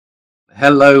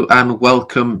Hello and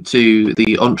welcome to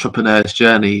the Entrepreneur's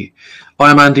Journey.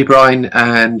 I'm Andy Brine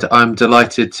and I'm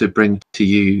delighted to bring to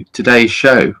you today's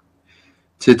show.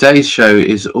 Today's show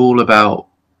is all about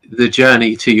the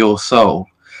journey to your soul,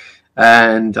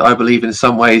 and I believe in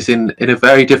some ways in a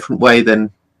very different way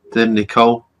than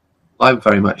Nicole. I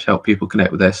very much help people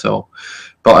connect with their soul,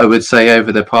 but I would say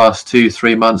over the past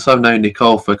 2-3 months, I've known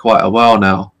Nicole for quite a while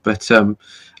now, but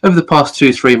over the past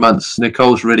 2-3 months,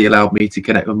 Nicole's really allowed me to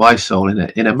connect with my soul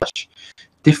in a much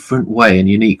different way and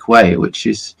unique way, which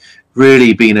has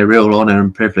really been a real honour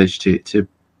and privilege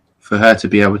for her to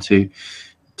be able to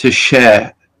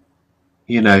share,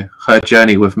 her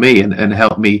journey with me and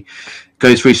help me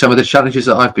go through some of the challenges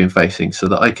that I've been facing, so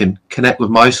that I can connect with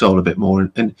my soul a bit more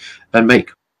and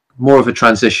make more of a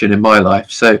transition in my life.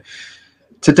 So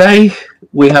today,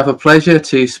 we have a pleasure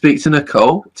to speak to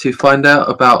Nicole to find out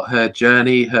about her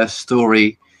journey, her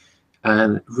story,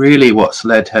 and really what's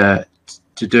led her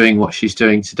to doing what she's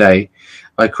doing today.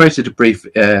 I created a brief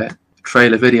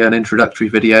trailer video, an introductory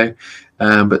video,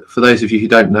 but for those of you who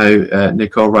don't know,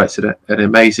 Nicole writes an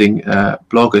amazing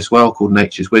blog as well called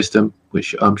Nature's Wisdom,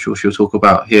 which I'm sure she'll talk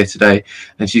about here today,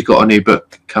 and she's got a new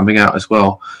book coming out as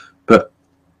well. But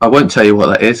I won't tell you what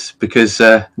that is because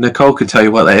Nicole can tell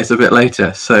you what that is a bit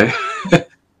later. So,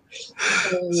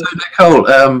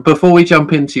 Nicole, before we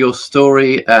jump into your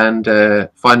story and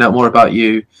find out more about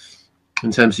you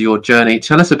in terms of your journey,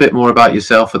 tell us a bit more about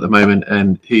yourself at the moment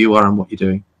and who you are and what you're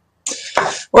doing.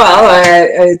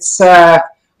 Well,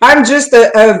 I'm just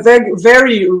a very,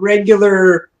 very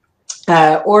regular,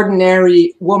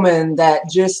 ordinary woman that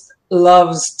just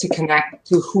loves to connect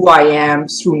to who I am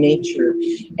through nature.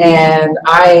 And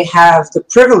I have the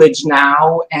privilege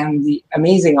now and the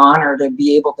amazing honor to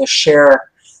be able to share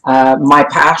my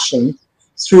passion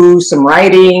through some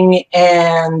writing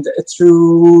and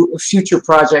through future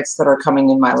projects that are coming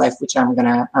in my life, which I'm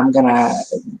gonna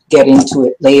get into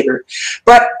it later.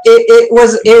 But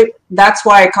that's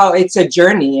why I call it's a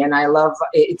journey, and I love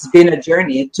it's been a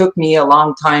journey. It took me a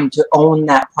long time to own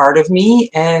that part of me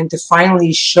and to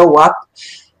finally show up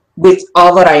with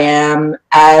all that I am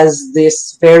as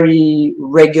this very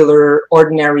regular,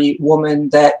 ordinary woman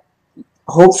that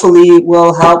hopefully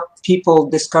will help people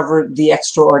discover the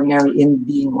extraordinary in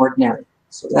being ordinary.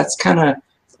 So that's kind of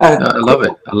I love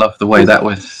it. I love the way that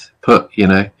was put.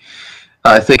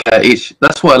 I think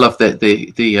that's why I love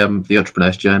the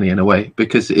entrepreneur's journey in a way,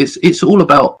 because it's all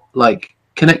about like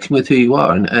connecting with who you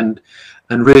are and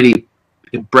really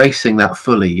embracing that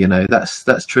fully.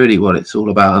 That's truly what it's all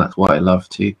about, and that's why I love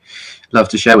to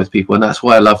share with people, and that's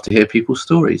why I love to hear people's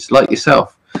stories like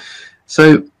yourself.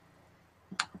 So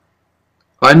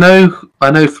I know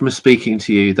from speaking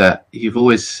to you that you've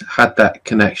always had that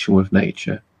connection with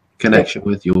nature, connection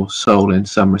with your soul in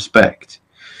some respect.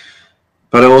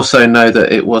 But I also know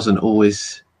that it wasn't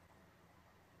always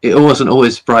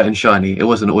bright and shiny. It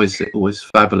wasn't always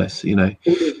fabulous,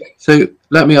 So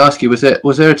let me ask you, was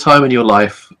there a time in your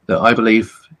life that I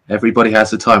believe everybody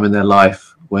has a time in their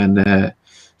life when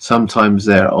sometimes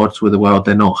they're at odds with the world,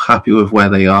 they're not happy with where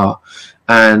they are,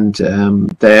 and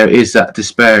there is that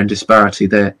despair and disparity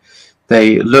there.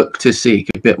 They look to seek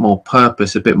a bit more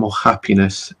purpose, a bit more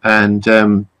happiness, and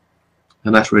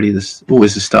that's really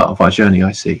always the start of our journey,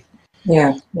 I see.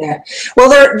 Yeah. Well,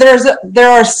 there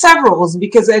are several,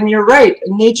 because, and you're right,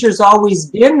 nature's always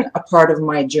been a part of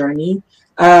my journey.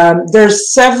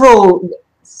 There's several.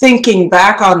 Thinking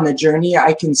back on the journey,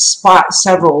 I can spot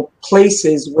several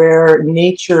places where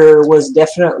nature was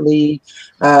definitely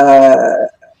at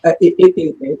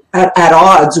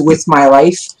odds with my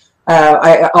life.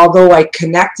 Although I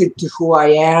connected to who I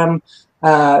am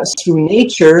through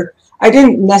nature, I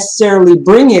didn't necessarily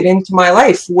bring it into my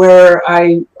life, where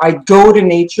I go to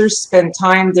nature, spend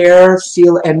time there,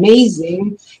 feel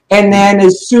amazing, and then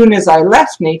as soon as I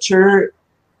left nature,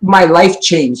 my life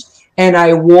changed, and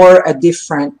I wore a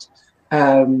different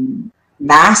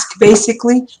mask,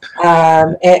 basically.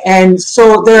 And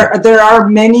so there are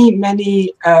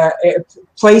many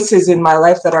places in my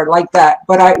life that are like that,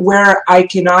 but where I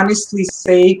can honestly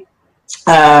say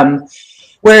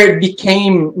where it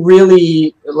became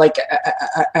really like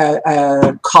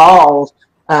a call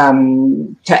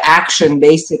to action,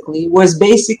 basically, was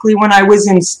basically when I was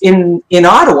in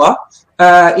Ottawa,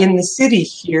 in the city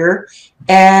here,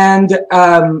 and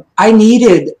I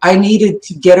needed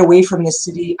to get away from the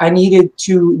city. I needed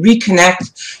to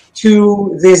reconnect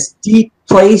to this deep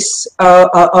place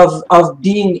of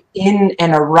being in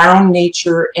and around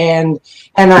nature, and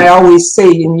I always say,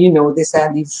 and you know this,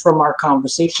 Andy, from our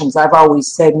conversations, I've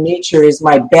always said nature is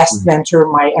my best mentor,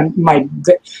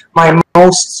 my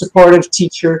most supportive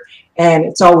teacher, and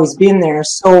it's always been there.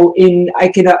 So I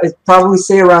could probably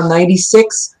say around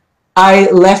 96, I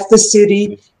left the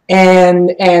city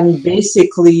and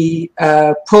basically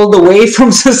pulled away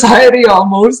from society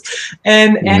almost,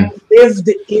 and lived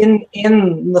in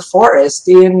the forest,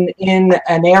 in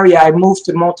an area. I moved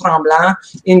to Mont-Tremblant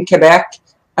in Quebec,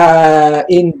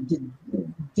 in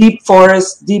deep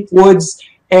forest, deep woods,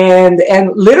 and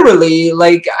literally,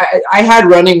 like, I had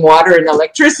running water and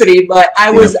electricity, but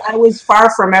I was far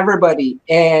from everybody,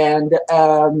 and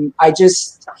I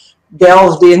just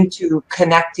delved into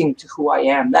connecting to who I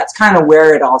am. That's kind of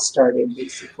where it all started,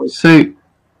 basically. So,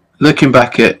 looking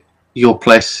back at your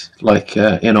place, like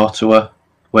in Ottawa,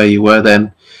 where you were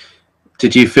then,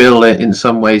 did you feel in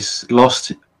some ways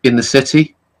lost in the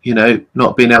city? You know,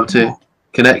 not being able to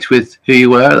connect with who you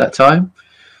were at that time?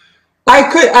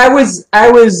 I was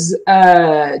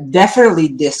definitely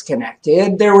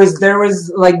disconnected. There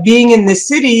was like, being in the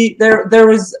city,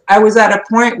 I was at a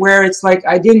point where it's like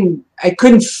I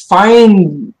couldn't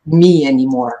find me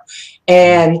anymore.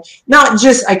 And not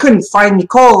just, I couldn't find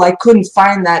Nicole, I couldn't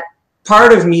find that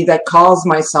part of me that calls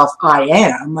myself I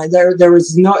am. There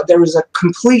was a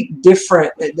complete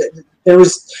different, there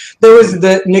was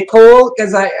the Nicole,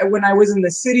 because when I was in the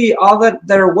city, all that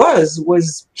there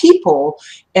was people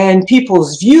and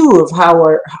people's view of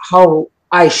how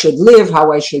I should live,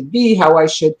 how I should be,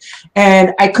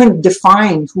 and I couldn't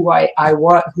define who I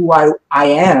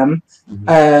am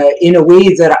in a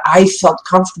way that I felt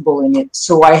comfortable in it.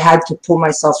 So I had to pull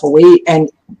myself away and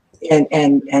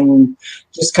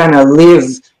just kind of live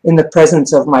in the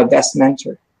presence of my best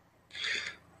mentor.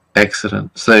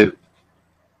 Excellent. So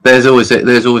there's always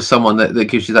someone that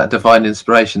gives you that divine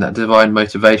inspiration, that divine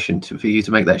motivation for you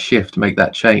to make that shift, to make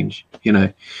that change, you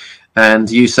know. And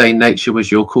you say nature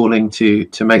was your calling to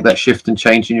make that shift and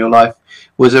change in your life.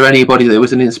 Was there anybody that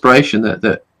was an inspiration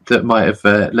that might have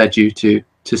led you to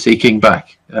seeking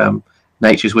back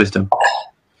nature's wisdom?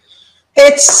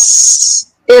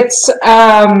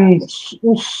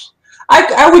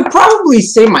 I would probably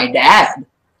say my dad.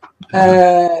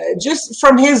 Just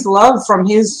from his love, from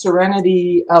his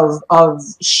serenity of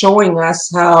showing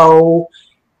us how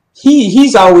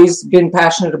he's always been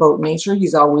passionate about nature.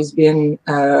 He's always been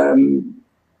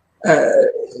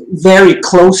very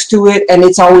close to it, and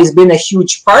it's always been a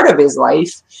huge part of his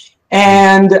life.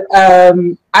 And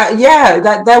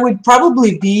that would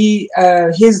probably be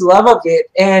his love of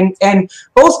it, and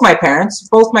both my parents,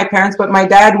 but my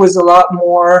dad was a lot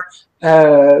more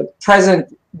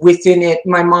present within it.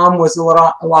 My mom was a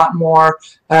lot more,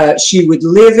 she would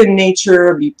live in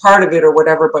nature, be part of it or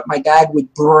whatever, but my dad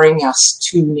would bring us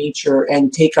to nature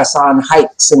and take us on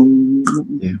hikes and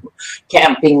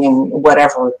camping and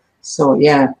whatever. So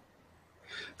yeah.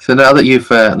 So now that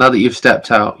you've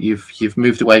stepped out, you've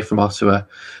moved away from Ottawa,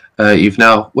 you've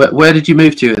now, where did you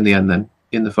move to in the end then?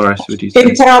 In the forest, would you say?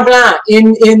 In Tremblant,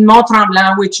 in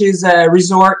Mont-Tremblant, which is a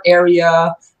resort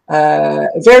area,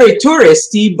 very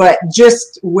touristy, but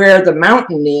just where the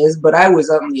mountain is. But I was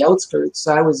on the outskirts,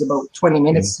 so I was about 20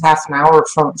 minutes, half an hour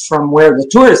from where the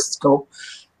tourists go.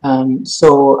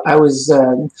 So I was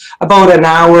about an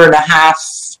hour and a half,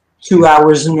 2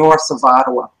 hours north of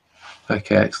Ottawa.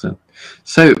 Okay, excellent.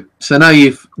 So now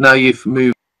you've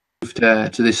moved to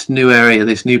this new area,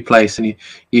 this new place, and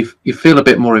you feel a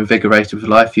bit more invigorated with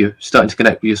life. You're starting to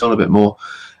connect with your soul a bit more,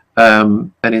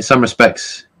 and in some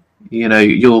respects, you know,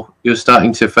 you're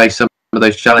starting to face some of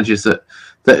those challenges that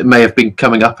may have been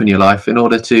coming up in your life in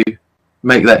order to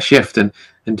make that shift and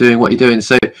doing what you're doing.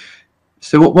 So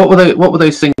what were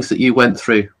those things that you went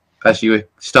through as you were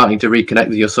starting to reconnect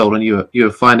with your soul and you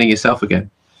were finding yourself again?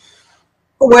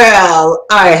 Well,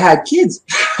 I had kids.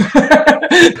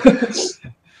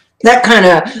 That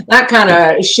kind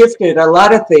of shifted a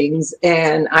lot of things,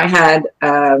 and I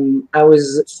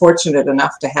was fortunate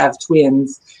enough to have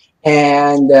twins,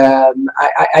 and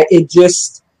it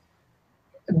just,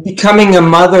 becoming a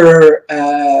mother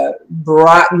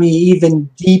brought me even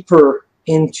deeper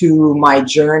into my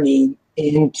journey,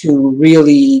 into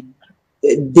really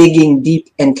digging deep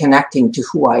and connecting to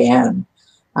who I am.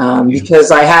 Because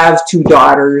I have two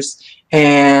daughters,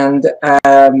 and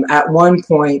at one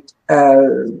point,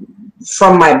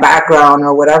 from my background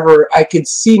or whatever, I could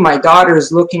see my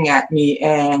daughters looking at me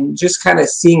and just kind of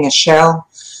seeing a shell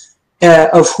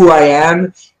of who I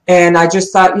am. And I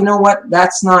just thought, you know what,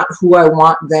 that's not who I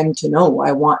want them to know.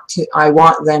 I want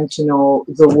them to know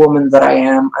the woman that I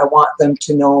am. I want them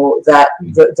to know that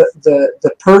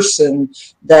the person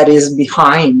that is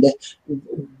behind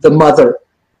the mother.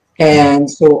 And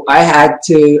so I had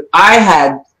to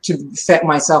set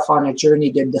myself on a journey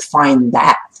to define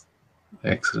that.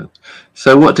 Excellent.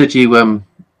 So what did you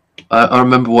I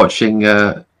remember watching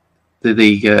the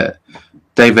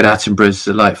David Attenborough's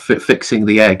like fixing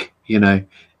the egg, you know,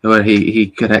 where he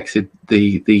connected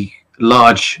the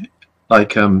large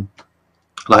like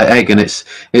egg, and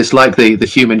it's like the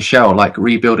human shell, like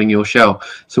rebuilding your shell.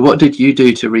 So what did you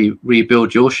do to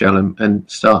rebuild your shell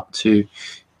and start to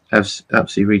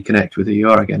absolutely reconnect with who you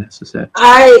are again, as I said?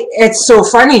 It's so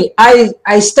funny.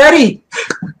 I studied.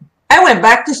 I went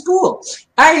back to school.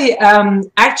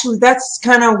 Actually, that's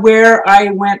kind of where I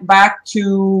went back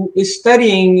to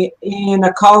studying in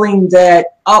a calling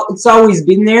that it's always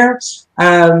been there.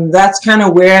 That's kind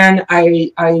of when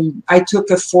I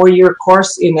took a 4-year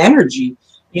course in energy,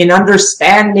 in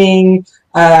understanding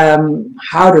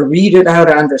how to read it, how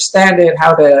to understand it,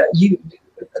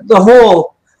 the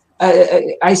whole.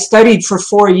 I studied for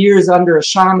 4 years under a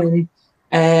shaman,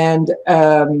 and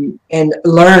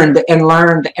learned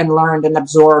and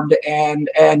absorbed, and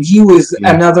he was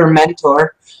another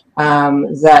mentor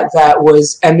that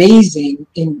was amazing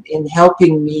in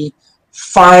helping me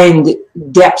find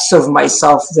depths of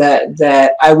myself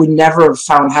that I would never have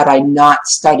found had I not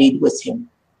studied with him.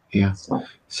 Yeah.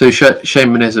 So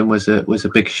shamanism was a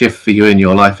big shift for you in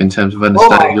your life in terms of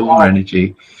understanding your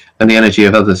energy and the energy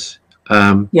of others.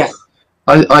 Yes.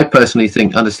 I personally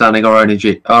think understanding our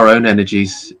own energy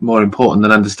is more important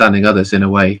than understanding others in a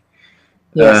way.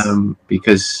 Yes.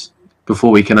 Because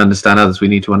before we can understand others, we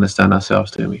need to understand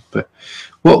ourselves, don't we? But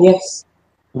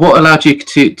what allowed you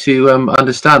to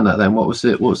understand that then? What was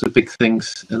the big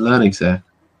things and learnings there?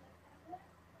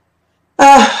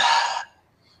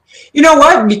 You know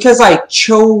what? Because I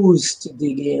chose to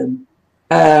dig in.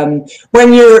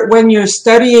 When you're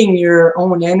studying your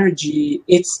own energy,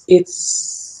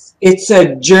 it's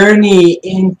a journey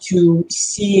into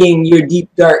seeing your deep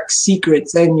dark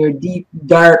secrets and your deep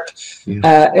dark.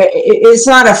 It's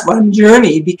not a fun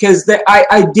journey, because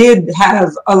I did have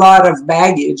a lot of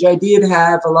baggage. I did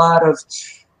have a lot of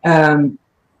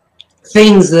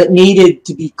things that needed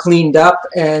to be cleaned up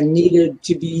and needed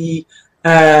to be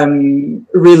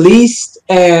released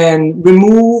and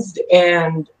removed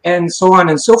and so on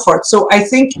and so forth. So I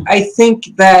think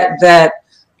that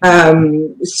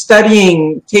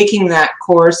studying, taking that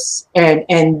course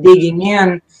and digging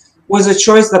in was a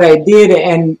choice that I did,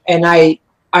 and I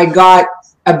got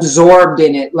absorbed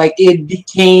in it. Like, it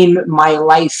became my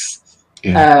life,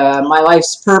 my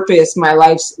life's purpose, my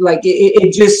life's, like,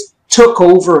 it just took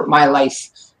over my life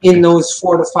in those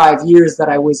 4 to 5 years that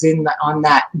I was on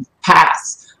that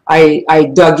path.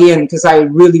 I dug in because I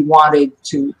really wanted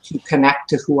to connect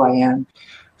to who I am.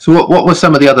 So what were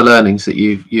some of the other learnings that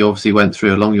you obviously went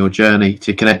through along your journey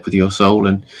to connect with your soul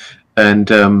and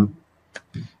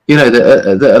you know,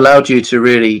 that allowed you to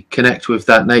really connect with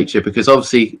that nature? Because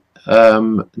obviously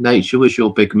nature was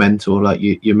your big mentor, like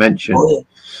you mentioned.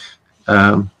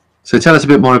 So tell us a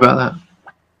bit more about that.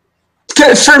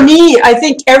 For me, I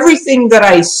think everything that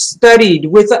I studied,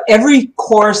 with every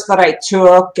course that I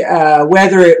took,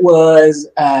 whether it was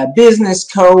business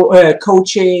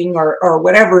coaching or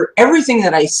whatever, everything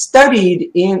that I studied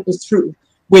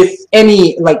with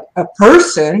any, like, a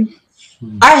person,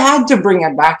 I had to bring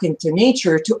it back into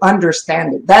nature to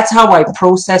understand it. That's how I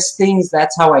process things.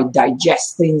 That's how I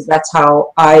digest things. That's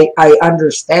how I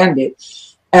understand it.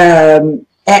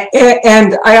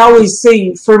 And I always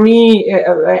say, for me,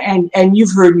 and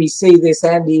you've heard me say this,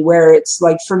 Andy, where it's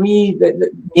like, for me,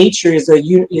 the nature is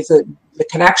the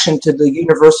connection to the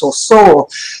universal soul.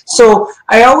 So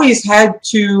I always had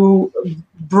to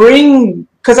bring,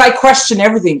 because I question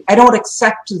everything. I don't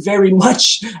accept very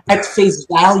much at face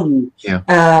value.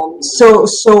 So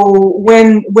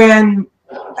when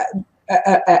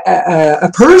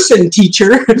a person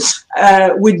teacher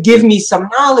would give me some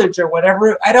knowledge or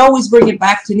whatever, I'd always bring it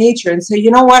back to nature and say,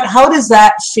 you know what, how does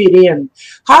that fit in?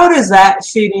 How does that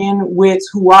fit in with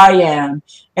who I am?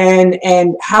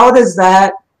 And how does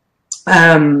that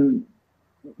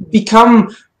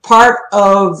become part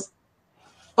of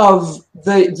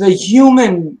the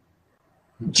human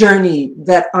journey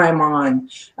that I'm on,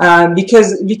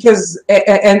 because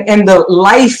the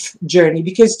life journey,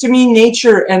 because to me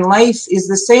nature and life is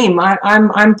the same.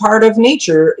 I'm part of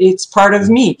nature. It's part of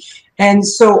me. And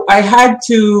so I had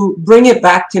to bring it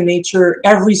back to nature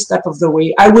every step of the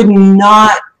way. I would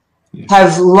not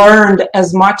have learned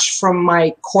as much from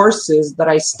my courses that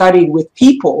I studied with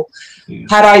people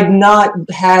had I not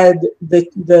had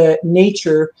the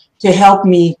nature to help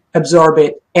me absorb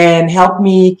it and help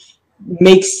me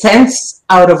make sense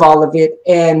out of all of it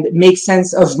and make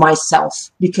sense of myself,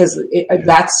 because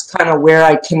that's kind of where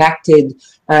I connected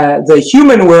the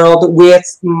human world with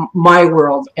my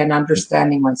world and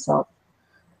understanding myself.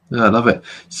 Yeah, I love it.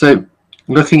 So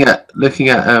looking at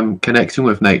connecting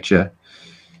with nature,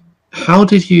 how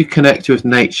did you connect with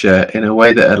nature in a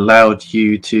way that allowed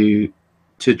you to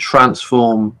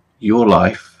transform your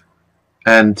life,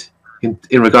 and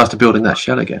in regards to building that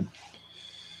shell again?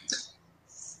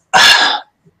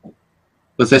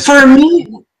 Was this for me?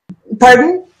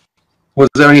 Pardon? Was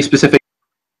there any specific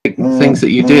things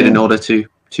that you did in order to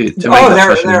make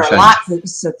that there are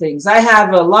lots of things. I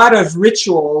have a lot of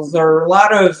rituals, or a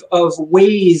lot of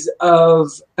ways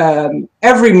of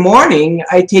every morning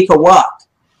I take a walk.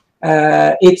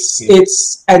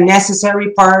 It's a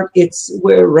necessary part. It's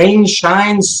where rain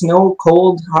shines, snow,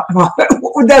 cold,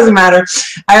 it doesn't matter.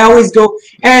 I always go,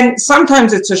 and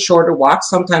sometimes it's a shorter walk.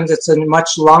 Sometimes it's a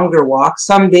much longer walk.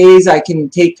 Some days I can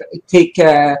take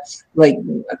like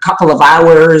a couple of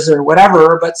hours or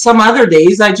whatever, but some other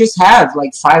days I just have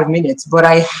like 5 minutes. But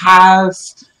I have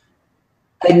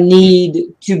a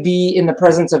need to be in the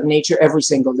presence of nature every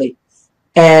single day.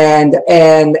 And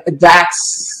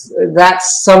that's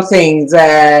something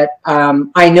that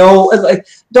I know. Like,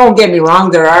 don't get me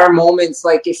wrong, there are moments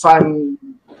like if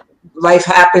life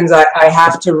happens, I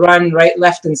have to run right,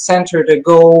 left, and center to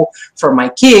go for my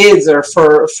kids or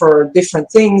for different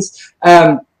things.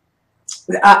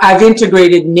 I've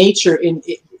integrated nature in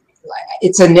it.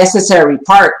 It's a necessary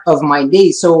part of my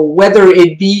day. So whether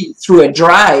it be through a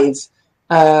drive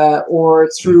or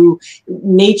through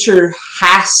nature,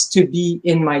 has to be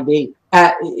in my day.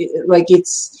 Like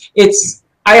it's.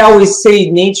 I always say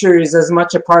nature is as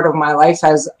much a part of my life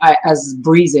as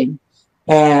breathing,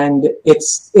 and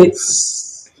it's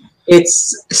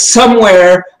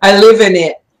somewhere. I live in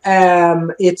it.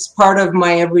 It's part of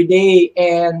my everyday,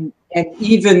 and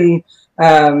even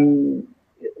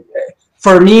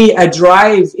for me, a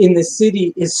drive in the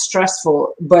city is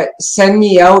stressful. But send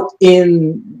me out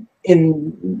in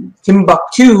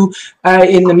Timbuktu,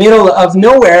 in the middle of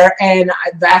nowhere, and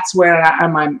that's where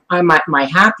I'm at my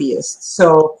happiest.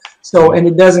 So, and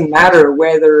it doesn't matter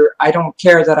whether, I don't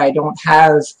care that I don't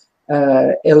have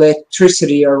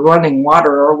electricity or running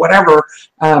water or whatever.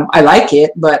 I like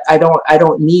it, but I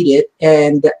don't need it.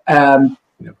 And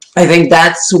I think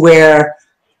that's where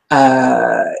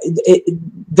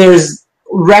there's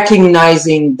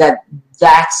recognizing that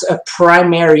that's a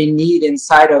primary need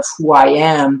inside of who I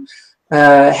am,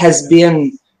 has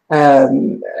been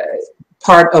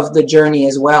part of the journey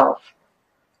as well.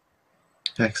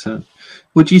 Excellent.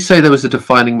 Would you say there was a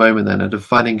defining moment then, a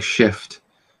defining shift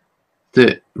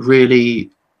that really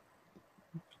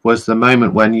was the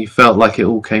moment when you felt like it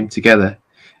all came together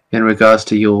in regards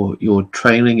to your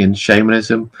training in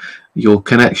shamanism, your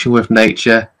connection with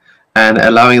nature, and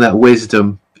allowing that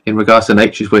wisdom in regards to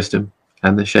nature's wisdom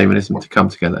and the shamanism to come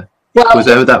together? Well, was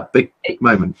there that big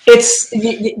moment?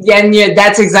 Yeah,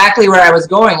 that's exactly where I was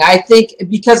going. I think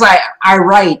because I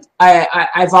write,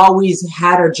 I've always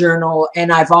had a journal,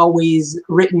 and I've always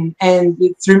written, and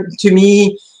to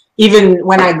me, even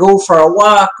when I go for a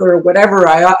walk or whatever,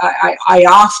 I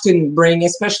often bring,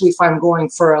 especially if I'm going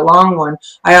for a long one,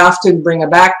 I often bring a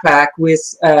backpack with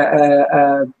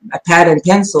a pad and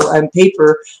pencil and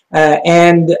paper,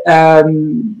 and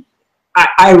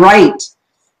I write.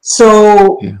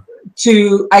 So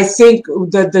I think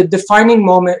the defining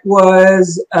moment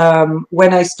was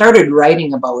when I started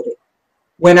writing about it.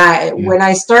 When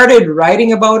I started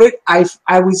writing about it, I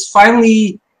was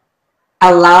finally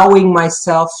allowing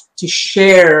myself to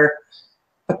share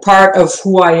a part of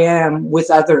who I am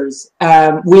with others,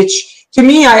 which to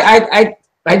me, I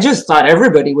just thought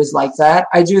everybody was like that.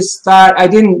 I just thought, I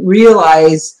didn't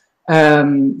realize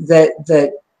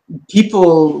that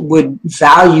people would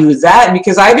value that,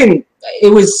 because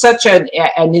it was such an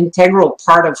integral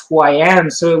part of who I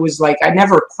am. So it was like, I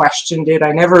never questioned it.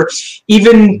 I never,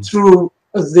 even through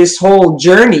this whole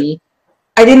journey,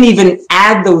 I didn't even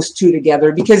add those two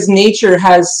together, because nature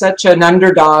has such an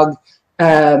underdog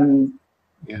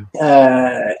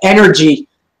energy.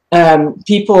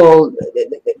 People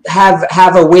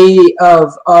have a way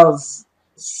of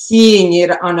seeing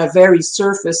it on a very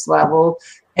surface level.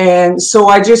 And so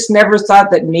I just never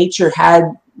thought that nature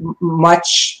had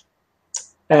much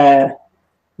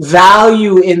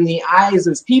value in the eyes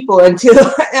of people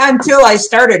until I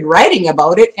started writing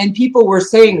about it, and people were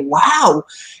saying, wow.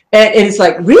 And it's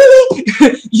like, really?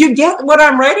 You get what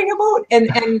I'm writing about?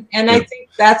 And I think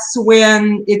that's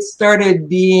when it started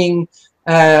being,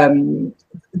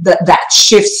 that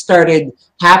shift started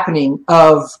happening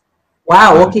of,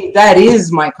 wow, okay, that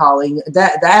is my calling.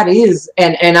 That is,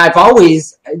 and I've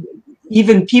always,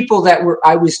 even people that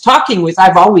I was talking with,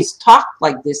 I've always talked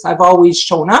like this. I've always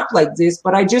shown up like this,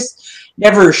 but I just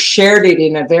never shared it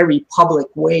in a very public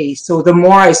way. So the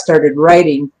more I started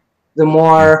writing, the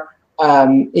more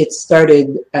it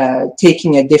started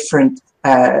taking a different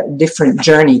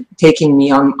journey, taking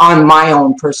me on my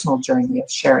own personal journey of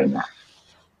sharing that.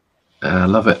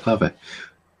 Love it, love it.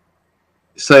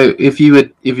 So if you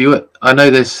would, I know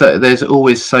there's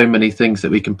always so many things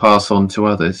that we can pass on to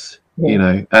others. Yeah. You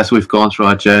know, as we've gone through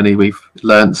our journey, we've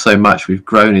learned so much, we've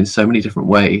grown in so many different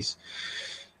ways.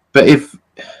 But if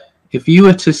you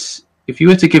were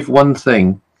to give one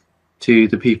thing to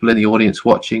the people in the audience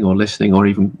watching or listening, or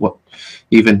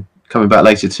even coming back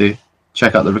later to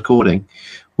check out the recording,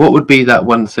 what would be that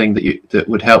one thing that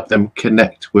would help them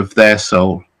connect with their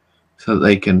soul so that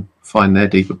they can find their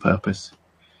deeper purpose?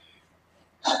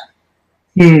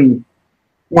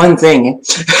 One thing.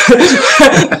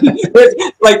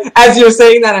 Like, as you're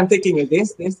saying that, I'm thinking of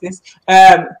this.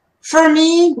 For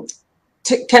me,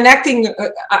 connecting,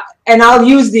 and I'll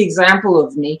use the example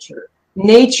of nature.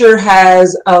 Nature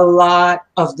has a lot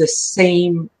of the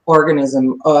same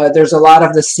organism. There's a lot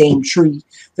of the same tree.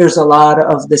 There's a lot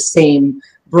of the same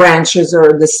branches,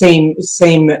 or the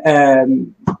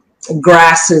same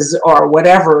grasses or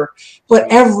whatever, but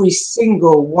every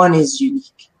single one is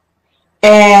unique.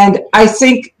 And I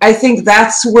think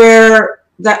that's where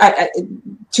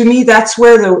to me, that's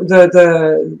where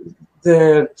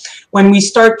the when we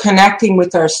start connecting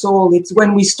with our soul, it's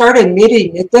when we start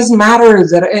admitting it doesn't matter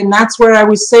that, and that's where I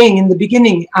was saying in the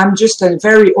beginning, I'm just a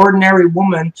very ordinary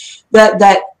woman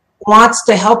that wants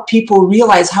to help people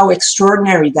realize how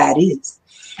extraordinary that is.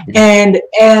 And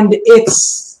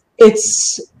it's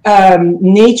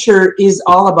nature is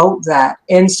all about that.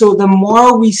 And so the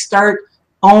more we start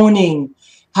owning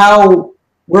how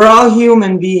we're all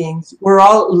human beings, we're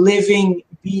all living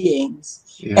beings.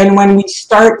 Yeah. And when we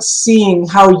start seeing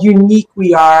how unique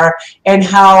we are and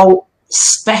how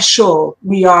special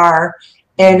we are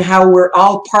and how we're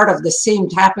all part of the same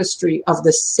tapestry, of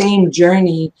the same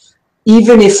journey,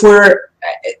 even if we're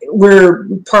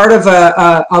part of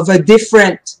a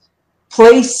different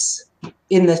place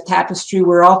in the tapestry,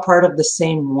 we're all part of the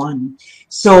same one.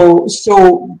 So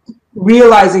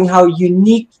realizing how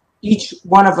unique each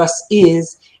one of us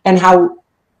is and how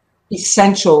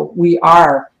essential we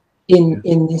are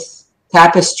in this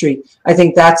tapestry, I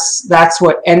think that's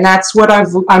what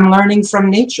I'm learning from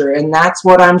nature, and that's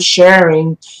what I'm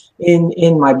sharing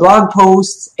in my blog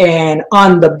posts and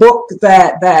on the book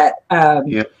that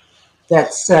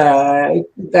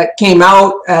came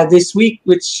out this week,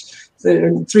 which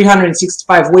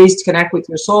 365 ways to connect with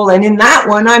your soul. And in that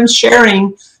one, I'm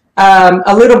sharing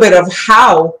a little bit of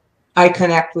how I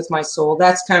connect with my soul.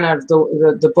 That's kind of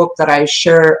the book that I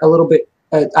share a little bit.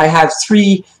 I have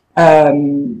 3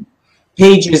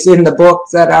 pages in the book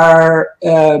that are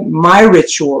my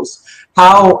rituals,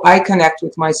 how I connect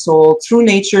with my soul through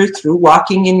nature, through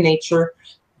walking in nature.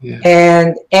 Yeah.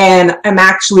 And I'm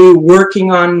actually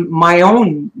working on my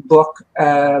own book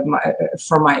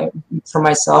for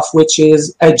myself, which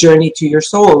is A Journey to Your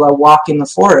Soul, A Walk in the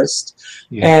Forest.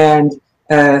 Yeah. And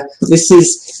this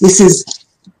is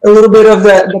a little bit of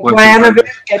the plan of it,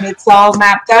 and it's all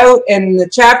mapped out, and the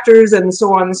chapters and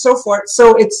so on and so forth.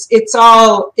 So it's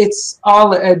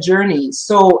all a journey.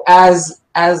 So as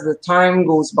the time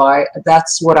goes by,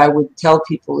 that's what I would tell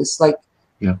people. It's like,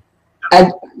 yeah,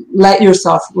 and let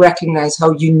yourself recognize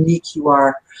how unique you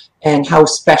are and how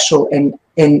special and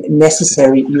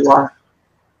necessary you are.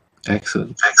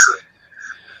 Excellent.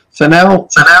 So now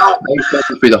you've gone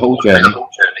through the whole journey.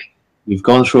 You've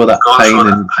gone through all that pain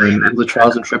and all the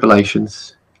trials and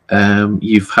tribulations.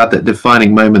 You've had that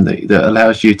defining moment that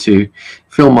allows you to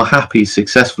feel more happy,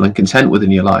 successful, and content within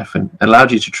your life, and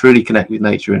allowed you to truly connect with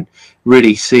nature and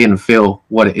really see and feel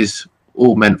what it is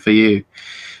all meant for you.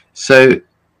 So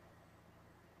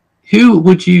how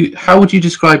would you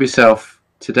describe yourself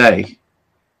today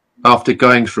after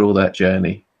going through all that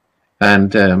journey?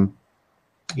 And,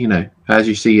 as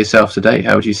you see yourself today,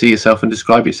 how would you see yourself and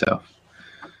describe yourself?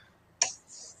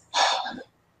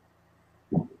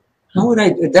 How would I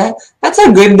do that? That's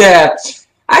a good,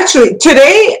 actually,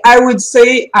 today I would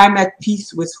say I'm at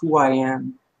peace with who I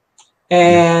am.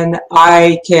 And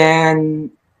I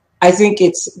think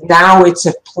it's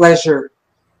a pleasure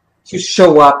to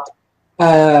show up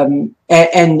and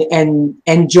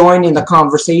join in the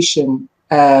conversation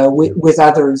with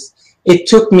others. It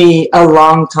took me a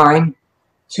long time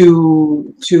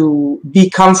to be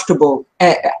comfortable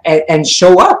and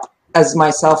show up as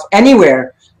myself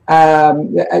anywhere.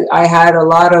 I had a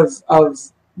lot of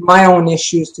my own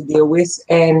issues to deal with,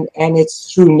 and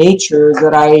it's through nature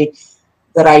that I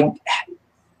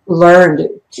learned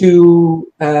to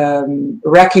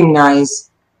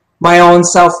recognize my own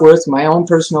self-worth, my own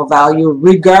personal value,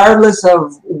 regardless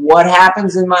of what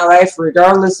happens in my life,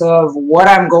 regardless of what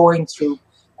I'm going through.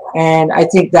 And I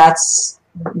think that's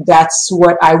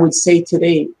what I would say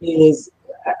today is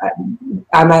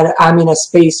I'm in a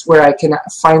space where I can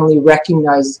finally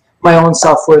recognize my own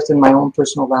self-worth and my own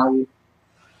personal value.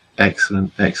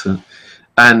 Excellent, excellent.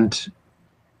 And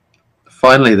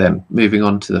finally then, moving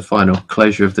on to the final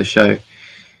closure of the show,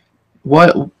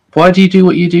 why do you do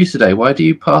what you do today? Why do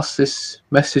you pass this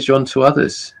message on to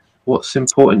others? What's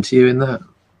important to you in that?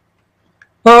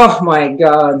 Oh my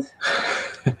God.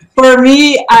 For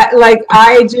me,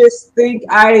 I just think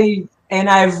and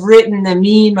I've written a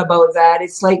meme about that.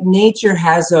 It's like nature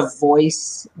has a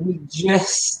voice.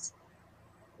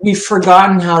 We've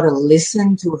forgotten how to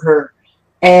listen to her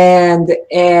and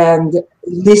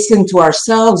listen to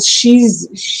ourselves. She's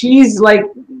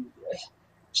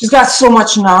got so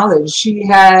much knowledge. She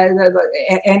has,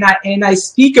 and I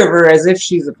speak of her as if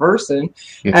she's a person.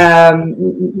 Yeah.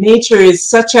 Nature is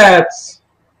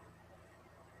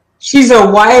she's a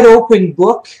wide open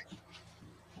book,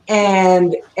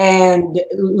 and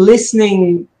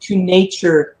listening to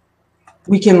nature,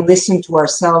 we can listen to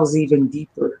ourselves even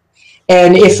deeper.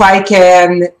 And if I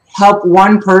can help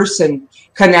one person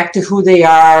connect to who they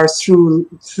are through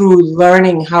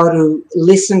learning how to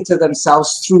listen to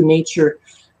themselves through nature,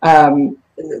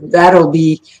 that'll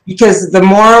be, because the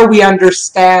more we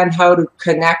understand how to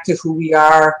connect to who we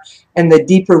are, and the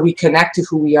deeper we connect to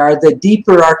who we are, the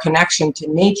deeper our connection to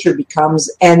nature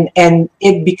becomes, and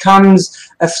it becomes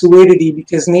a fluidity,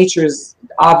 because nature is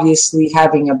obviously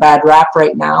having a bad rap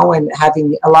right now and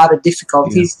having a lot of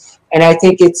difficulties. Yeah. And I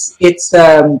think it's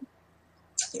a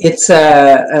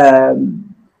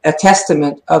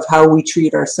testament of how we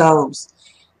treat ourselves.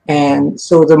 And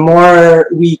so the more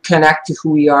we connect to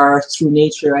who we are through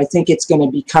nature, I think it's going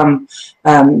to become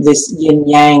this yin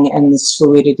yang and this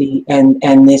fluidity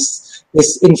and this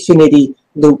infinity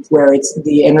loop where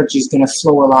the energy is going to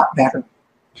flow a lot better.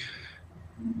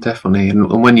 Definitely.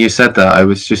 And when you said that, I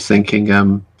was just thinking,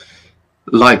 so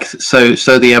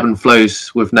the ebb and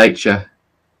flows with nature,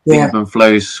 the ebb and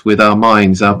flows with our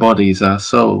minds, our bodies, our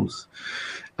souls,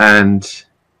 and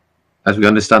as we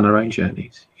understand our own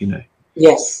journeys,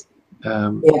 Yes.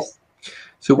 Yes.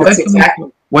 So where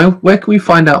can we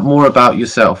find out more about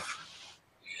yourself?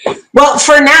 Well,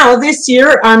 for now, this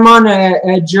year, I'm on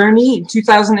a journey.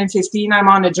 2015, I'm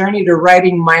on a journey to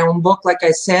writing my own book, like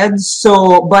I said.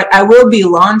 But I will be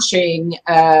launching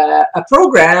a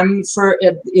program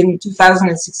in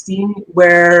 2016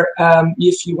 where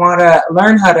if you want to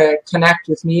learn how to connect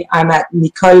with me, I'm at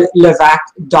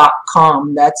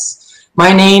NicoleLevac.com. That's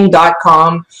my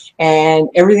name.com, and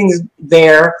everything's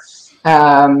there.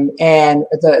 And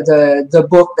the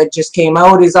book that just came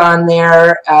out is on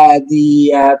there.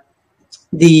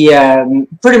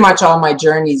 Pretty much all my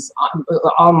journeys,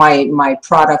 all my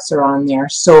products are on there.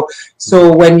 So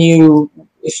when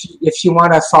if you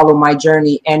want to follow my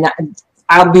journey, and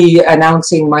I'll be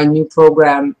announcing my new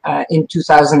program in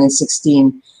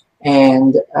 2016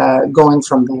 and going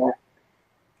from there.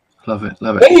 Love it,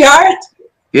 love it. Hey, Art.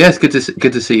 Yeah, it's good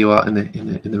to see you out in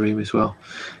the room as well.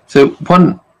 So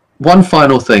one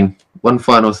final thing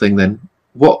then.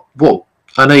 What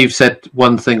I know you've said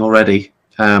one thing already,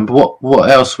 but what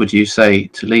else would you say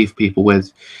to leave people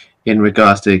with in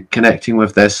regards to connecting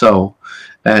with their soul?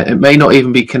 It may not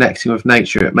even be connecting with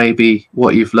nature. It may be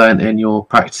what you've learned in your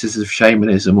practices of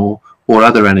shamanism or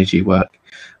other energy work.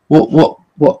 What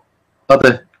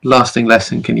other lasting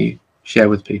lesson can you share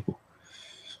with people?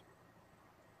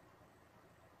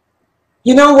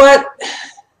 You know what?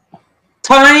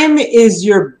 Time is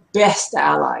your best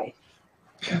ally.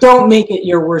 Don't make it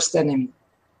your worst enemy.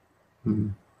 Mm-hmm.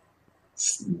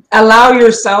 Allow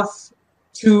yourself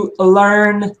to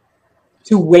learn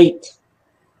to wait.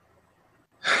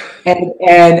 And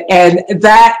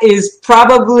that is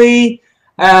probably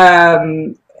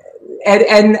and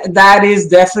that is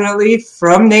definitely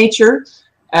from nature.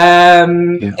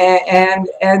 And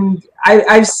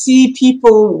I see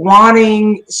people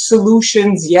wanting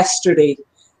solutions yesterday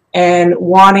and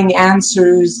wanting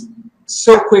answers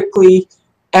so quickly,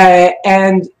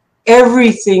 and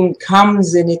everything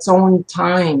comes in its own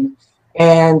time.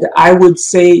 And I would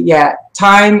say,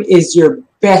 time is your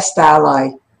best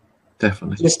ally.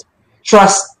 Definitely. Just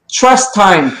trust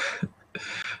time.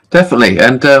 Definitely.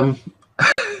 And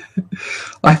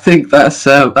I think that's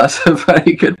a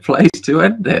very good place to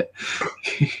end it.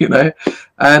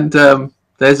 And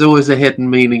there's always a hidden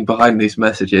meaning behind these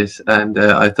messages, and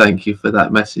I thank you for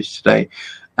that message today,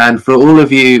 and for all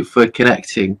of you for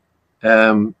connecting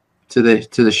to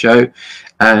the show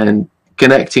and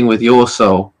connecting with your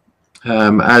soul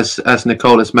As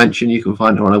Nicole has mentioned, you can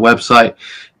find her on her website,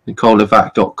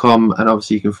 NicoleLevac.com, and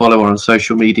obviously you can follow her on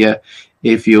social media.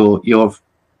 If you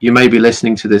may be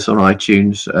listening to this on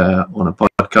iTunes, on a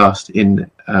podcast in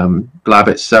Blab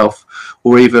itself,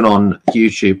 or even on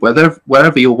YouTube,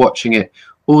 wherever you're watching it.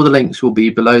 All the links will be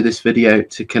below this video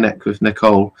to connect with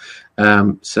Nicole,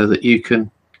 so that you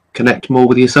can connect more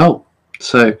with your soul.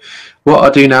 So what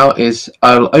I'll do now is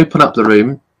I'll open up the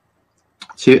room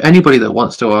to anybody that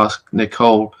wants to ask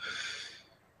Nicole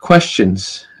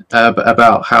questions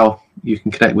about how you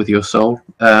can connect with your soul,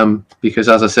 because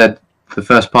as I said, the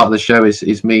first part of the show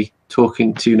is me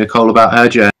talking to Nicole about her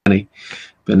journey,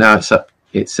 but now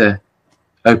it's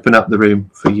open up the room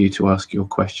for you to ask your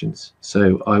questions.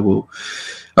 So I will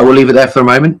leave it there for a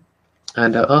moment,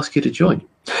 and I'll ask you to join.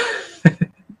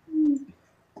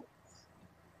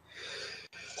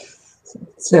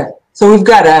 So we've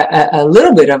got a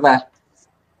little bit of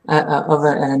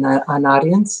an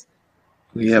audience.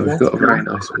 Yeah, we've got a very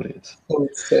nice audience.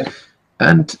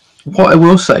 And what I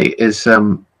will say is,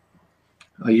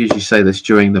 I usually say this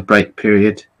during the break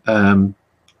period. I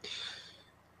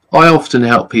often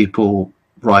help people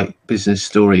write business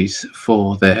stories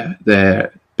for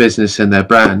their business and their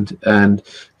brand, and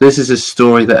this is a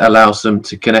story that allows them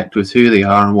to connect with who they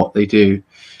are and what they do,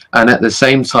 and at the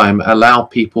same time allow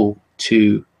people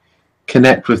to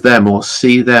connect with them or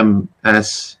see them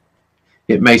as,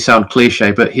 it may sound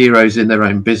cliche, but heroes in their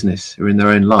own business or in their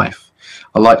own life.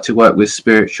 I like to work with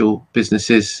spiritual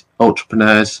businesses,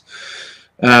 entrepreneurs,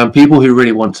 people who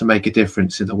really want to make a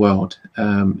difference in the world.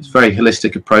 It's a very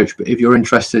holistic approach, but if you're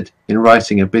interested in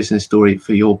writing a business story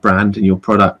for your brand and your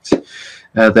product,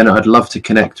 then I'd love to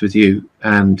connect with you,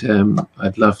 and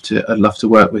I'd love to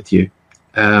work with you.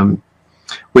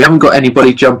 We haven't got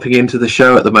anybody jumping into the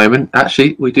show at the moment.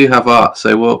 Actually, we do have Art,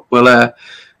 so we'll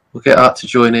get Art to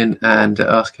join in and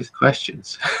ask his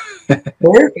questions.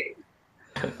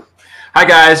 Hi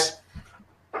guys.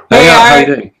 Hey Art, how are you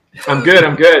doing? I'm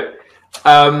good.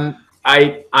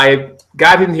 I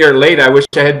got in here late. I wish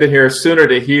I had been here sooner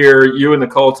to hear you and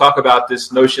Nicole talk about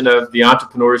this notion of the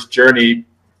entrepreneur's journey.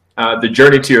 The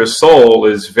journey to your soul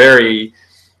is a very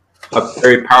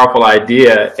powerful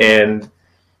idea. And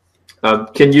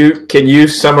can you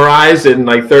summarize in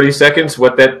like 30 seconds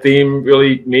what that theme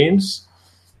really means?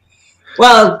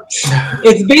 Well,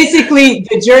 it's basically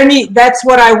the journey.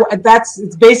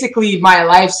 It's basically my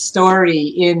life story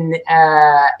in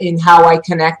how I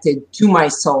connected to my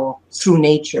soul through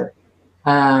nature,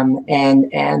 and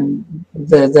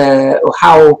the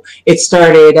how it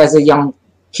started as a young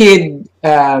kid,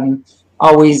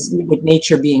 always with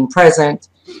nature being present,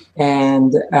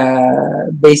 and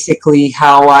basically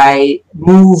how I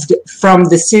moved from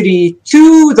the city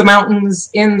to the mountains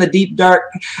in the deep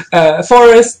dark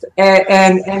forest,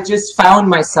 and just found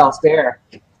myself there.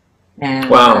 And,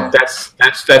 wow,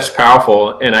 that's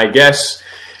powerful. And I guess,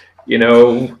 you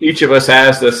know, each of us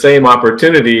has the same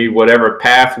opportunity, whatever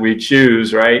path we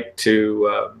choose, right?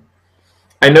 To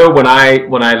I know when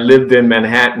I lived in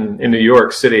Manhattan in New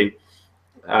York City,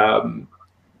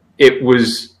 it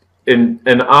was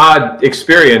an odd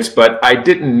experience, but I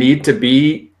didn't need to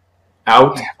be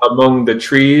out among the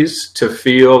trees to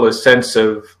feel a sense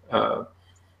of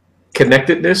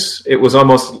connectedness. It was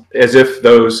almost as if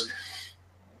those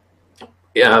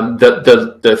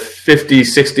the 50,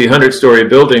 60, 100-story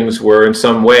buildings were in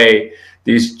some way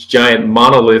these giant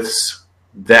monoliths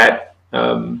that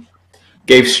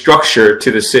gave structure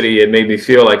to the city and made me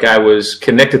feel like I was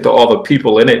connected to all the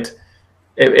people in it.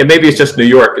 And maybe it's just New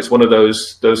York. It's one of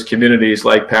those communities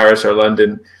like Paris or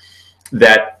London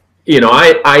that, you know,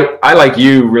 I like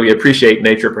you really appreciate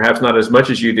nature, perhaps not as much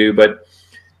as you do, but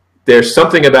there's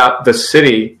something about the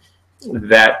city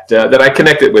that I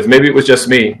connected with. Maybe it was just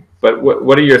me, but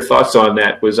what are your thoughts on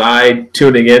that? Was I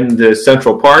tuning in to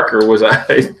Central Park, or was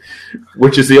I,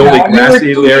 which is the only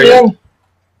grassy area?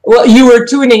 Well, you were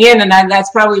tuning in, and that's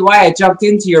probably why I jumped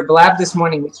into your blab this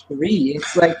morning with Cherie.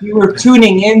 It's like you were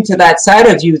tuning into that side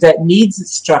of you that needs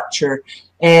structure,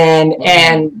 and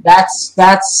that's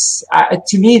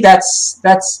to me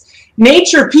that's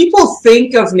nature. People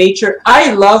think of nature.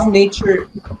 I love nature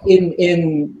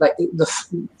in like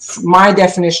my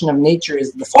definition of nature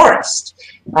is the forest,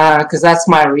 because that's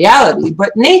my reality.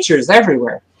 But nature's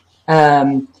everywhere.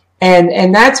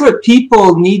 And that's what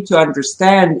people need to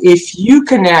understand. If you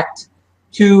connect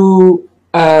to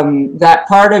that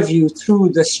part of you through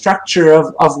the structure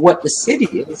of what the city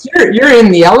is, you're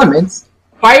in the elements.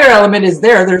 Fire element is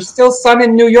there. There's still sun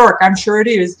in New York. I'm sure it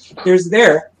is. There's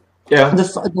there. Yeah.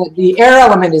 The air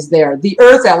element is there. The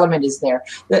earth element is there.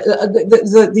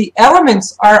 The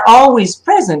elements are always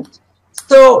present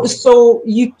So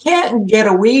you can't get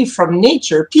away from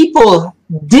nature. People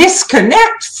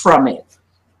disconnect from it,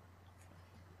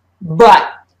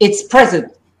 but it's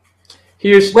present,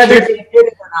 whether they did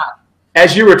it or not.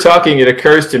 As you were talking, it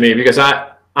occurs to me, because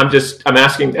I'm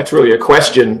asking, that's really a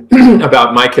question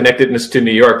about my connectedness to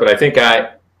New York, but I think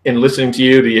in listening to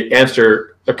you, the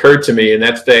answer occurred to me, and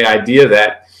that's the idea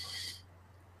that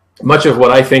much of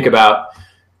what I think about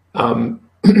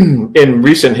in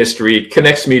recent history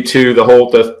connects me to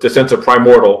the sense of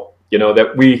primordial,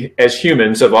 that we as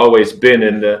humans have always been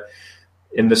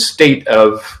in the state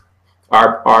of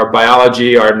our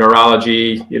biology, our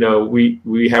neurology.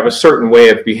 We have a certain way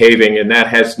of behaving, and that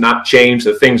has not changed.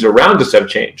 The things around us have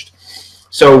changed.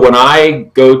 So when I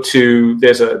go to,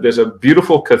 there's a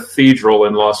beautiful cathedral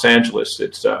in Los Angeles.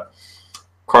 It's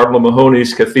Cardinal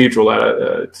Mahoney's Cathedral.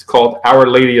 It's called Our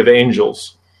Lady of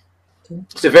Angels.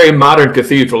 It's a very modern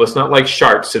cathedral. It's not like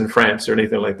Chartres in France or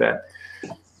anything like that.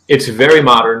 It's very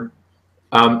modern.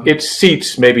 It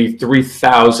seats maybe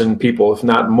 3,000 people, if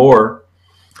not more.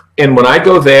 And when I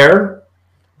go there,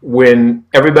 when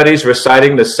everybody's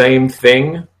reciting the same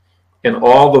thing and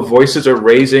all the voices are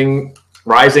rising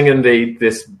in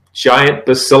this giant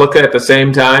basilica at the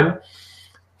same time,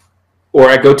 or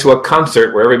I go to a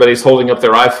concert where everybody's holding up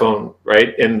their iPhone,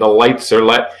 right, and the lights are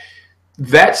lit,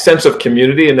 that sense of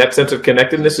community and that sense of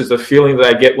connectedness is the feeling that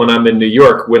I get when I'm in New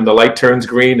York, when the light turns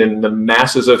green and the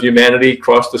masses of humanity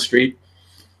cross the street,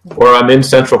 or I'm in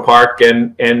Central Park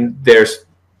and there's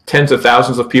tens of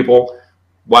thousands of people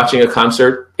watching a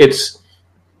concert.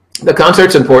 The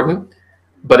concert's important,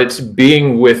 but it's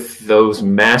being with those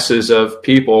masses of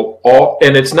people,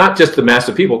 and it's not just the mass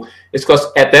of people. It's because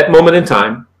at that moment in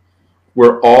time,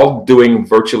 we're all doing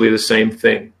virtually the same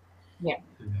thing. Yeah.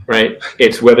 Right.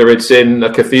 It's whether it's in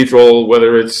a cathedral,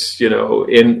 whether it's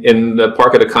in the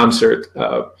park at a concert,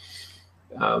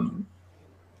 and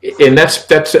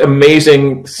that's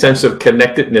amazing sense of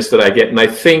connectedness that I get, and I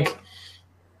think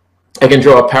I can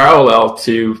draw a parallel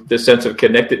to the sense of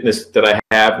connectedness that I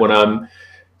have when I'm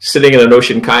sitting in an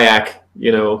ocean kayak,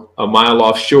 a mile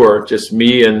offshore, just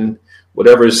me and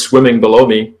whatever is swimming below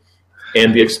me,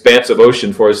 and the expanse of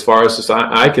ocean for as far as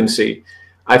I can see.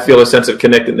 I feel a sense of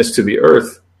connectedness to the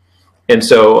earth. And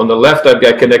so on the left, I've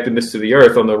got connectedness to the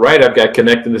earth. On the right, I've got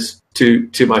connectedness to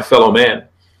my fellow man.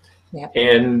 Yeah.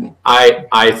 And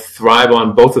I thrive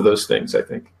on both of those things, I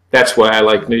think. That's why I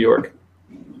like New York.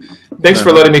 Thanks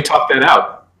for letting me talk that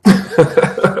out. I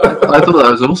thought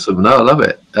that was awesome. No, I love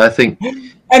it. I think.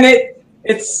 And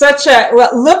it's such a,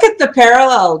 look at the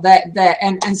parallel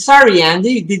and sorry,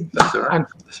 Andy. That's all right.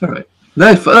 That's all right.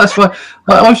 No, that's fine.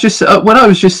 I was just when I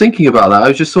was just thinking about that,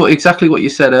 I just thought exactly what you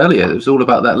said earlier. It was all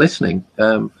about that listening.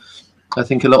 I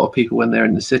think a lot of people, when they're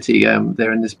in the city,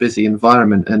 they're in this busy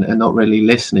environment and not really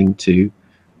listening to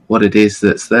what it is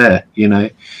that's there.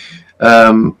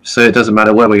 So it doesn't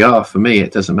matter where we are. For me,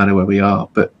 it doesn't matter where we are.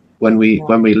 But when we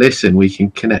listen, we can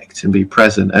connect and be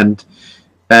present. And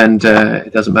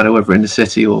it doesn't matter whether we're in the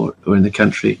city or in the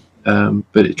country.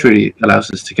 But it truly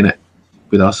allows us to connect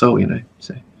with our soul.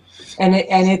 So. And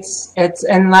it's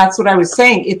that's what I was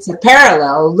saying. It's a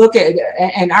parallel. Look at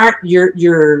and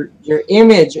your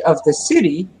image of the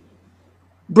city.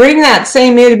 Bring that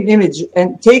same image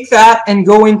and take that and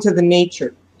go into the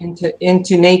nature,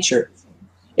 into nature.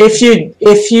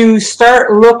 If you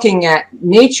start looking at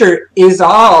nature, is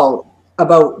all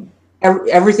about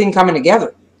everything coming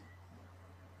together.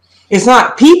 It's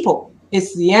not people.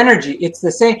 It's the energy. It's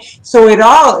the same. So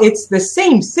it's the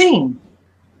same thing.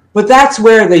 But that's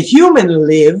where the human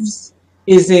lives,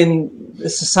 is in the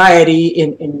society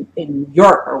in New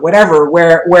York or whatever,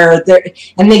 where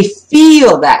they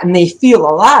feel that and they feel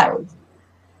alive.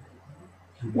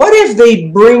 What if they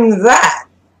bring that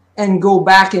and go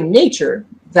back in nature?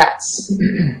 It's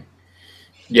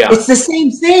the same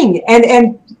thing.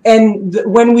 And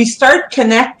when we start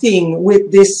connecting with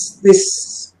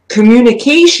this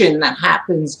communication that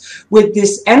happens, with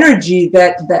this energy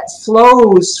that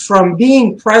flows from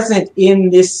being present in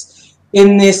this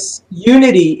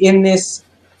unity, and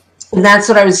that's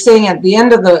what I was saying at the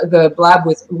end of the blab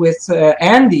with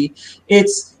Andy.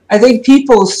 I think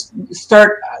people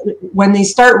when they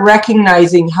start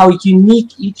recognizing how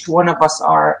unique each one of us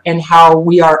are and how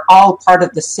we are all part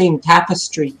of the same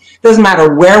tapestry. Doesn't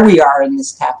matter where we are in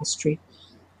this tapestry.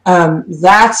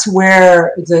 That's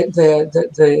where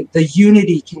the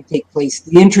unity can take place,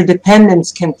 the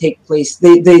interdependence can take place,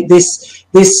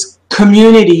 this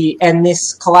community and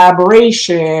this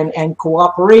collaboration and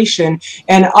cooperation,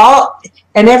 and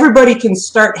everybody can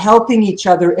start helping each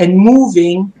other and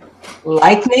moving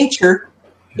like nature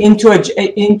into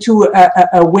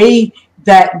a way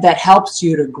that helps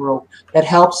you to grow, that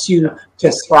helps you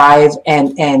to thrive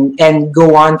and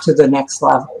go on to the next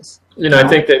levels. I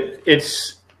think that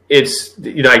it's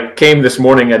I came this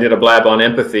morning, I did a blab on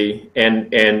empathy,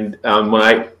 and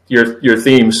when your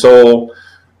theme, soul,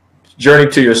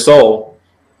 journey to your soul,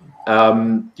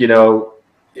 being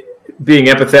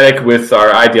empathetic with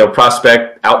our ideal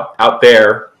prospect out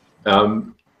there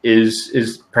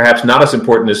is perhaps not as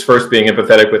important as first being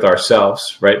empathetic with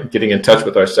ourselves, right? Getting in touch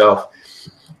with ourselves.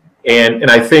 And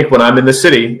I think when I'm in the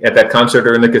city at that concert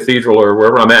or in the cathedral or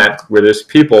wherever I'm at, where there's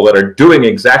people that are doing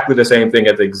exactly the same thing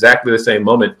at exactly the same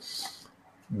moment,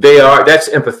 that's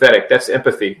empathetic. That's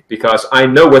empathy, because I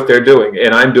know what they're doing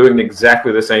and I'm doing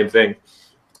exactly the same thing.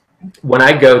 When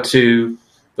I go to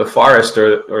the forest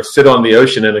or sit on the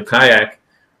ocean in a kayak,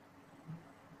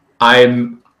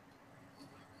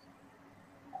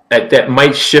 that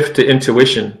might shift to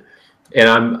intuition,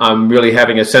 and I'm really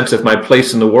having a sense of my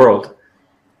place in the world.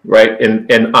 Right,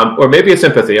 or maybe it's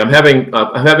empathy. I'm having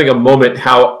a moment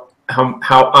how I'm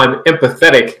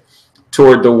empathetic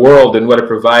toward the world and what it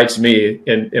provides me,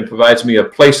 and provides me a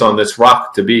place on this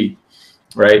rock to be,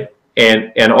 right.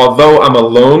 And although I'm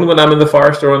alone when I'm in the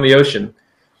forest or on the ocean,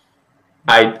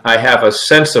 I have a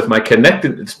sense of my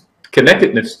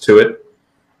connectedness to it.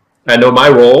 I know my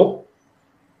role,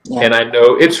 and I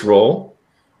know its role.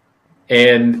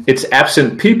 And it's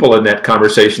absent people in that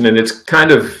conversation, and it's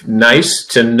kind of nice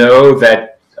to know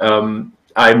that I'm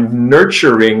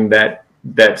nurturing that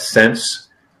sense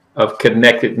of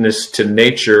connectedness to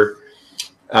nature,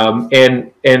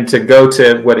 and to go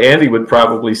to what Andy would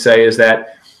probably say is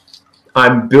that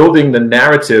I'm building the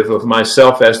narrative of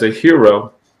myself as the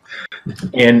hero,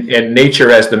 and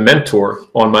nature as the mentor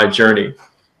on my journey,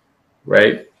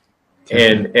 right?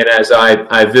 And as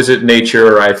I visit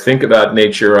nature, or I think about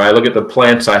nature, or I look at the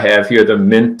plants I have here, the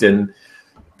mint and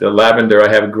the lavender I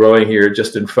have growing here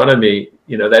just in front of me,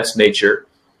 that's nature.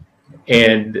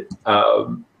 And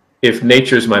if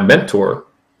nature is my mentor,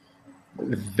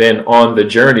 then on the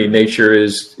journey, nature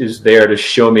is there to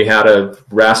show me how to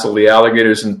wrestle the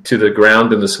alligators into the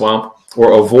ground in the swamp,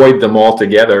 or avoid them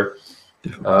altogether,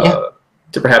 to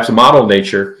perhaps model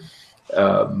nature.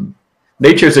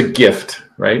 Nature is a gift,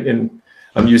 right? And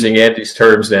I'm using Andy's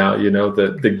terms now.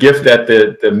 The gift that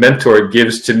the mentor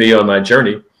gives to me on my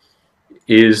journey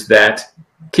is that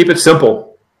keep it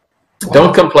simple. Wow.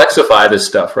 Don't complexify this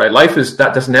stuff, right? Life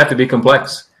doesn't have to be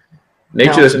complex.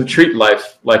 Nature doesn't treat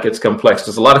life like it's complex.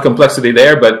 There's a lot of complexity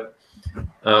there, but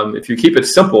if you keep it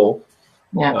simple,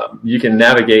 you can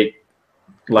navigate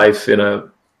life in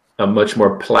a much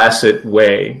more placid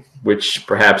way, which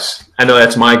perhaps, I know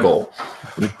that's my goal.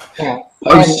 Yeah.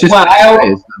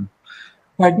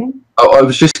 Pardon? I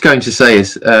was just going to say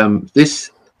is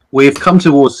we've come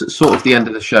towards sort of the end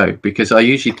of the show, because I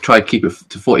usually try to keep it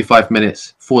to 45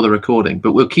 minutes for the recording,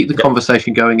 but we'll keep the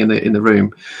conversation going in the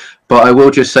room. But I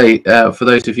will just say, for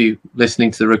those of you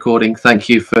listening to the recording, thanks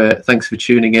for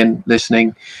tuning in,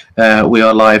 listening. We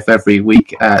are live every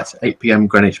week at 8 p.m.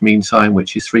 Greenwich Mean Time,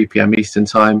 which is 3 p.m. Eastern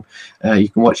Time. You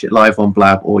can watch it live on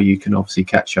Blab, or you can obviously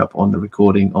catch up on the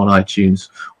recording on iTunes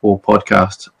or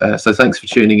podcast. So thanks for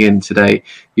tuning in today.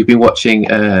 You've been watching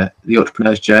The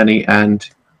Entrepreneur's Journey, and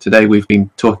today we've been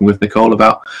talking with Nicole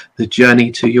about the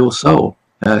journey to your soul.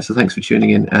 So thanks for tuning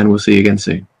in, and we'll see you again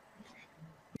soon.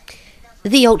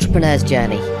 The Entrepreneur's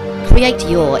Journey. Create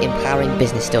your empowering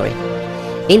business story.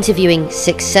 Interviewing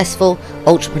successful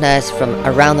entrepreneurs from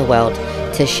around the world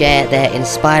to share their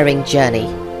inspiring journey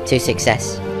to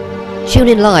success. Tune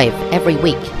in live every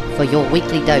week for your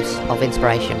weekly dose of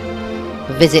inspiration.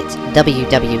 Visit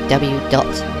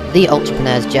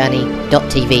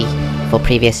www.theentrepreneur'sjourney.tv for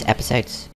previous episodes.